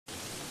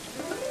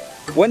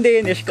One day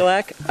in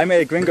Xcalak, I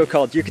met a gringo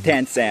called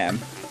Yucatan Sam.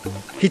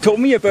 He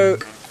told me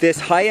about this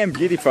high-end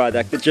beauty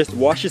product that just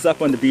washes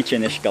up on the beach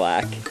in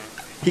Xcalak.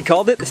 He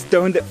called it the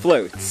stone that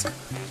floats.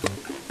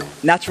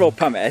 Natural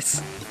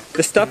pumice.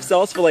 The stuff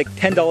sells for like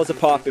 $10 a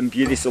pop in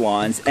beauty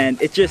salons,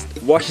 and it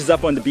just washes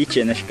up on the beach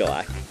in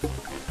Xcalak.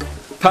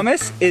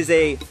 Pumice is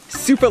a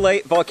super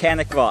light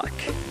volcanic rock.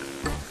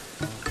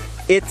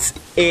 It's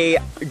a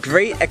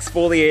great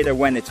exfoliator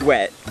when it's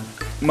wet.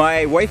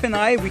 My wife and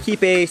I, we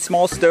keep a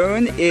small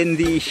stone in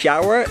the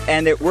shower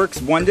and it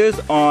works wonders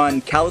on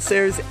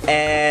calluses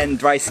and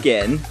dry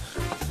skin.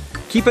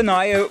 Keep an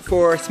eye out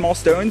for small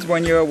stones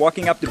when you're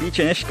walking up the beach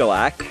in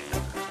Xcalak.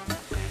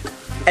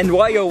 And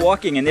while you're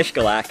walking in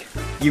Xcalak,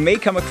 you may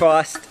come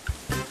across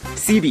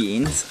sea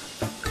beans.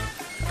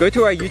 Go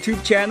to our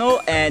YouTube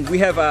channel and we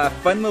have a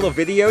fun little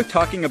video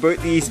talking about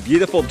these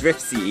beautiful drift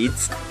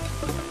seeds.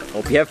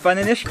 Hope you have fun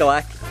in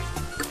Xcalak.